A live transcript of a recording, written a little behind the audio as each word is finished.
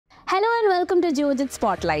Hello and welcome to Geojit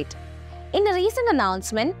Spotlight. In a recent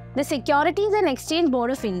announcement, the Securities and Exchange Board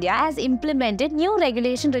of India has implemented new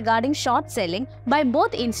regulation regarding short selling by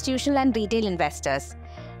both institutional and retail investors.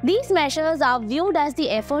 These measures are viewed as the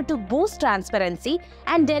effort to boost transparency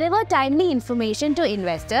and deliver timely information to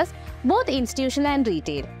investors, both institutional and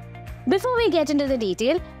retail. Before we get into the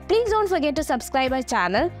detail, please don't forget to subscribe our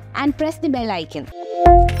channel and press the bell icon.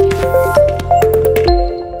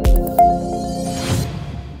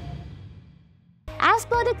 As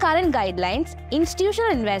per the current guidelines,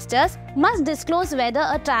 institutional investors must disclose whether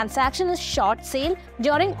a transaction is short sale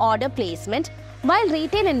during order placement, while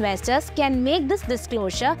retail investors can make this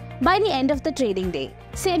disclosure by the end of the trading day.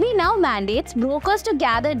 SEBI now mandates brokers to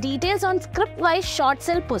gather details on script-wise short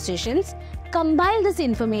sell positions, compile this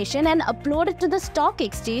information and upload it to the stock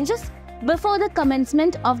exchanges before the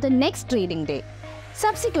commencement of the next trading day.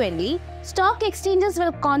 Subsequently, stock exchanges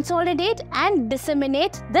will consolidate and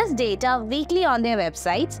disseminate this data weekly on their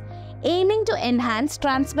websites, aiming to enhance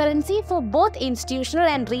transparency for both institutional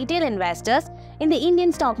and retail investors in the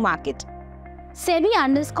Indian stock market. SEBI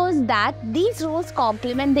underscores that these rules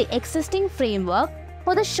complement the existing framework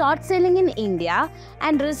for the short selling in India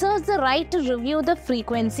and reserves the right to review the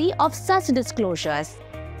frequency of such disclosures.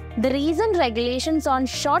 The recent regulations on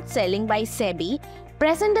short selling by SEBI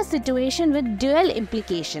present a situation with dual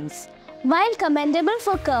implications. While commendable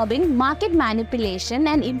for curbing market manipulation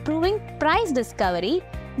and improving price discovery,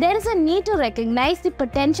 there is a need to recognize the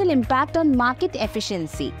potential impact on market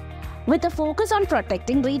efficiency. With a focus on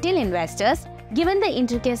protecting retail investors, given the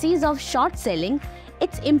intricacies of short selling,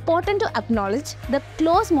 it's important to acknowledge the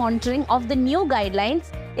close monitoring of the new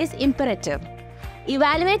guidelines is imperative.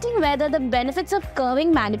 Evaluating whether the benefits of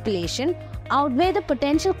curbing manipulation outweigh the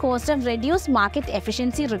potential cost of reduced market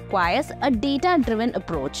efficiency requires a data-driven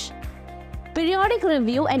approach. Periodic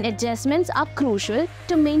review and adjustments are crucial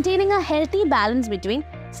to maintaining a healthy balance between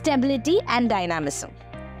stability and dynamism.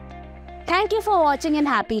 Thank you for watching and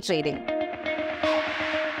happy trading.